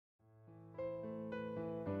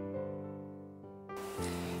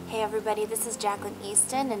Hey everybody, this is Jacqueline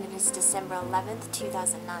Easton and it is December 11th,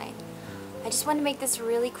 2009. I just wanted to make this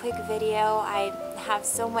really quick video. I have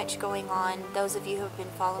so much going on. Those of you who have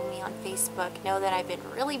been following me on Facebook know that I've been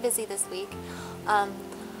really busy this week. I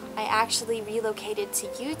actually relocated to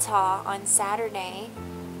Utah on Saturday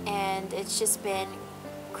and it's just been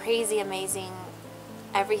crazy amazing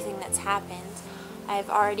everything that's happened. I've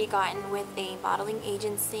already gotten with a modeling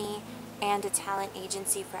agency and a talent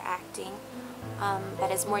agency for acting.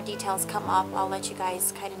 But as more details come up, I'll let you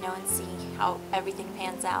guys kind of know and see how everything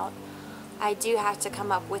pans out. I do have to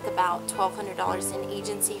come up with about $1,200 in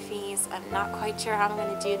agency fees. I'm not quite sure how I'm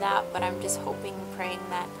going to do that, but I'm just hoping and praying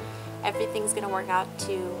that everything's going to work out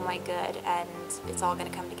to my good and it's all going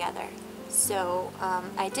to come together. So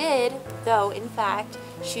I did, though, in fact,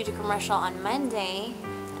 shoot a commercial on Monday,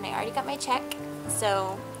 and I already got my check.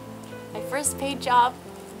 So my first paid job.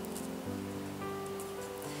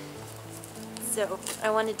 So I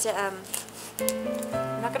wanted to, I'm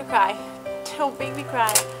not gonna cry, don't make me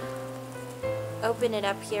cry, open it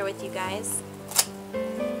up here with you guys. I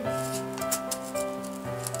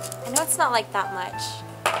know it's not like that much,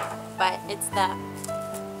 but it's the,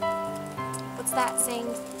 what's that saying?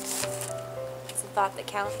 It's the thought that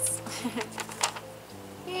counts.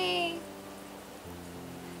 Yay!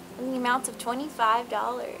 In the amount of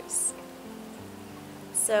 $25.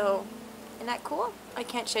 So, isn't that cool? I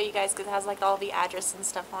can't show you guys because it has like all the address and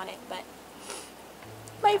stuff on it, but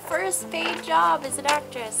my first paid job as an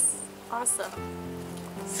actress. Awesome.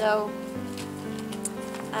 So,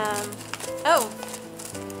 oh,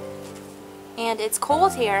 and it's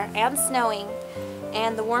cold here and snowing,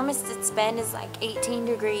 and the warmest it's been is like 18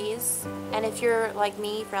 degrees, and if you're like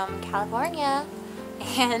me from California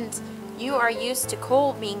and you are used to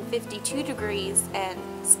cold being 52 degrees and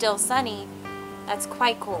still sunny, that's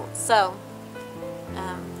quite cold. So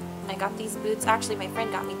I got these boots. Actually, my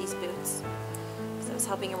friend got me these boots because I was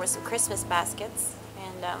helping her with some Christmas baskets,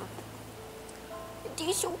 and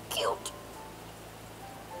they're so cute.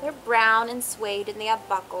 They're brown and suede and they have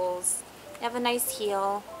buckles. They have a nice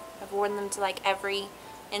heel. I've worn them to like every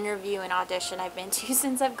interview and audition I've been to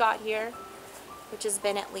since I've got here, which has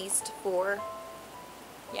been at least 4.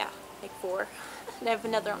 Yeah, like 4. And I have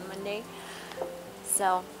another on Monday.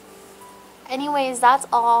 So anyways, that's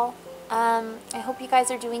all. I hope you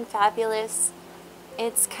guys are doing fabulous.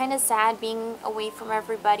 It's kind of sad being away from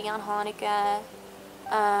everybody on Hanukkah.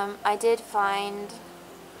 I did find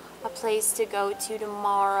a place to go to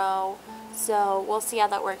tomorrow, so we'll see how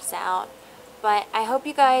that works out. But I hope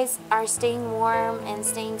you guys are staying warm and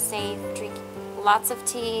staying safe. Drink lots of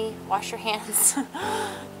tea, wash your hands,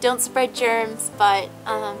 don't spread germs, but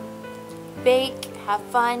bake, have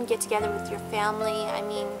fun, get together with your family. I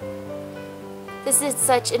mean, this is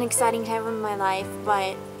such an exciting time in my life,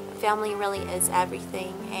 but family really is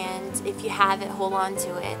everything, and if you have it, hold on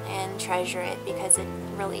to it and treasure it because it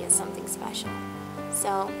really is something special.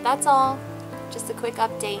 So that's all, just a quick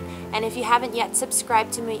update, and if you haven't yet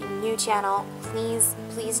subscribed to my new channel, please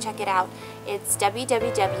check it out. It's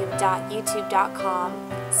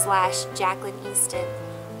www.youtube.com/Jacqueline Easton.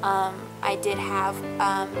 I did have,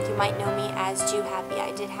 you might know me as Jew Happy.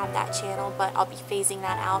 I did have that channel, but I'll be phasing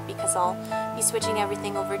that out because I'll be switching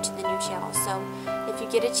everything over to the new channel. So if you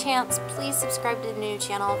get a chance, please subscribe to the new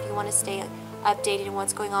channel if you want to stay updated on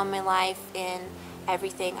what's going on in my life and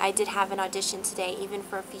everything. I did have an audition today, even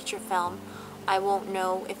for a feature film. I won't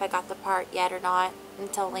know if I got the part yet or not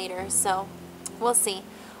until later, so we'll see.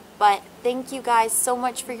 But thank you guys so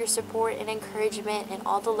much for your support and encouragement and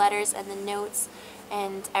all the letters and the notes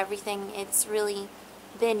and everything. It's really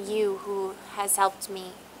been you who has helped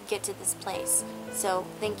me get to this place. So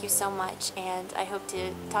thank you so much, and I hope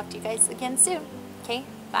to talk to you guys again soon. Okay,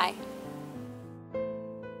 bye.